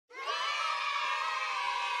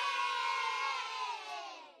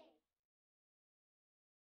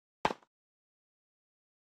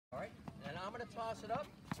I'm going to toss it up.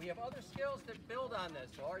 We have other skills that build on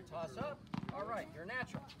this. So, all right, toss up. All right, you're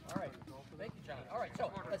natural. All right, thank you, John. All right,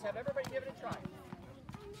 so let's have everybody give it a try.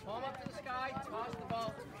 Palm up to the sky, toss the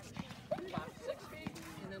ball about 6 feet,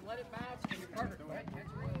 and then let it bounce, and your partner, go ahead, catch it.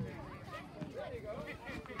 There you go.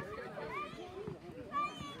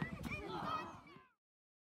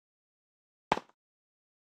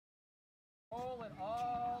 Roll it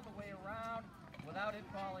all the way around without it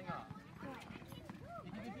falling off.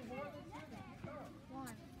 If you can do more than 2, keep going. 1,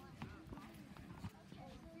 2.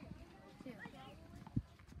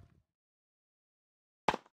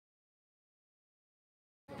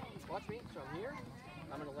 Watch me. So I'm here.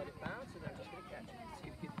 I'm going to let it bounce, and I'm just going to catch it. See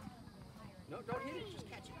if you can. No, don't hit it. Just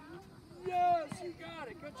catch it. Yes, you got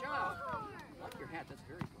it. Good job. I like your hat. That's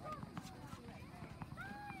very good.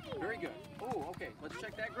 Very good. Oh, okay. Let's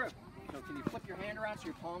check that grip. So can you flip your hand around so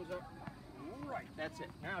your palms up? Right. That's it.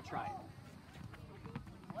 Now try it.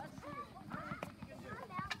 Let's see.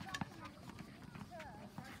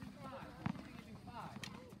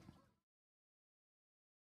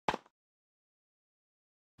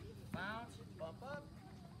 Bounce, bump up,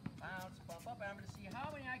 bounce, bump up, and I'm going to see how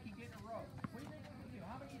many I can get in a row. What do you think we can do?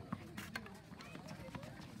 How many? There you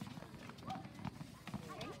go.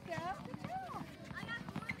 Good job. I got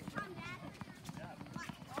points from Daddy.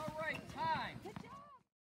 All right, time. Good job.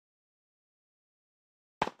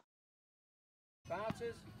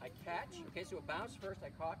 Bounces, I catch. Okay, so it bounced first, I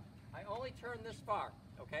caught. I only turn this far,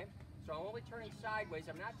 okay? So I'm only turning sideways.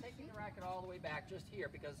 I'm not taking the racket all the way back, just here,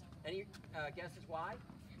 because any guesses why?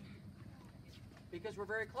 Because we're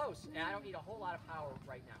very close, and I don't need a whole lot of power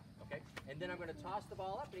right now, okay? And then I'm going to toss the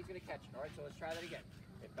ball up, and he's going to catch it. All right, so let's try that again.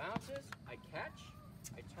 It bounces, I catch,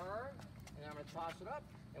 I turn, and I'm going to toss it up,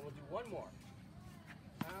 and we'll do one more.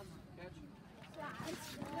 Bounce, catch.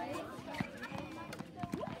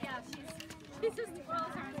 Yeah, she just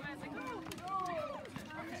twirls her eyes like, oh.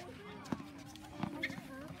 Okay.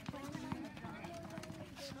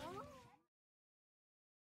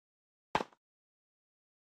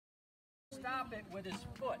 Stop it with his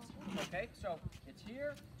foot, okay? So it's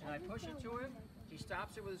here, and I push it to him. He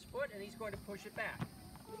stops it with his foot, and he's going to push it back.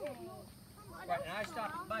 Right, and I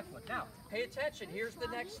stop it with my foot. Now, pay attention. Here's the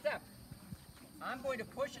next step. I'm going to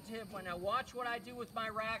push it to him. Now watch what I do with my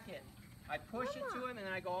racket. I push it to him, and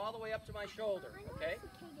then I go all the way up to my shoulder, okay?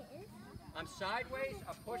 I'm sideways,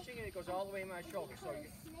 I'm pushing, and it goes all the way to my shoulder. So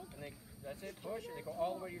and then, that's it, push, and they go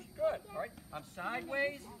all the way to your, good, all right? I'm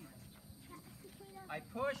sideways, I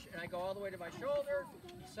push, and I go all the way to my shoulder.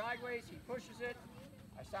 He's sideways, he pushes it.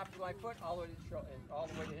 I stop with my foot all the way to his shoulder, and all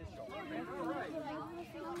the way to his shoulder. Okay? All right.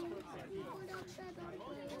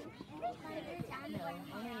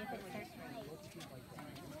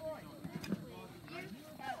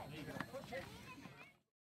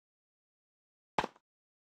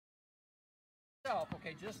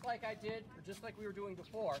 Okay, just like I did, or just like we were doing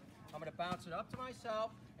before, I'm going to bounce it up to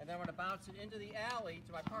myself, and then I'm going to bounce it into the alley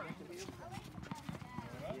to my partner. Yeah.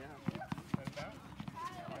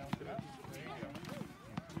 Bounce it up. There you go.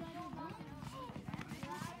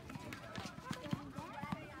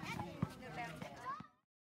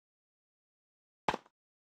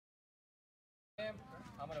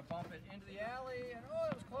 I'm going to bump it into the alley, and oh,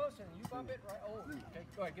 it was close, and you bump it right. Oh, okay,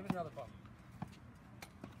 go ahead, give it another bump.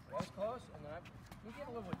 That was close, and then we get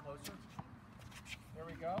a little bit closer. There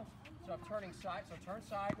we go. So I'm turning side, so turn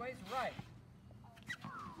sideways, right.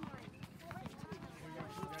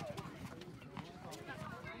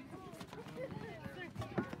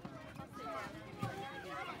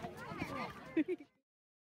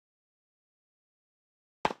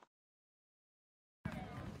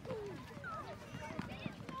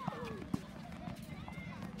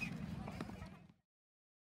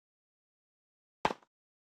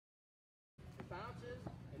 Bounces,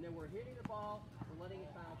 and then we're hitting the ball, we're letting it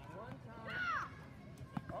bounce one time.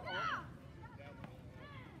 Uh-oh.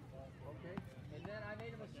 Okay, and then I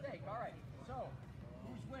made a mistake. All right, so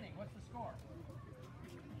who's winning? What's the score?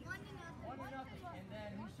 1-0. 1-0. And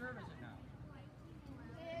then whose serve is it now?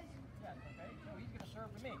 Yes, okay, so he's going to serve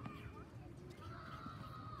to me.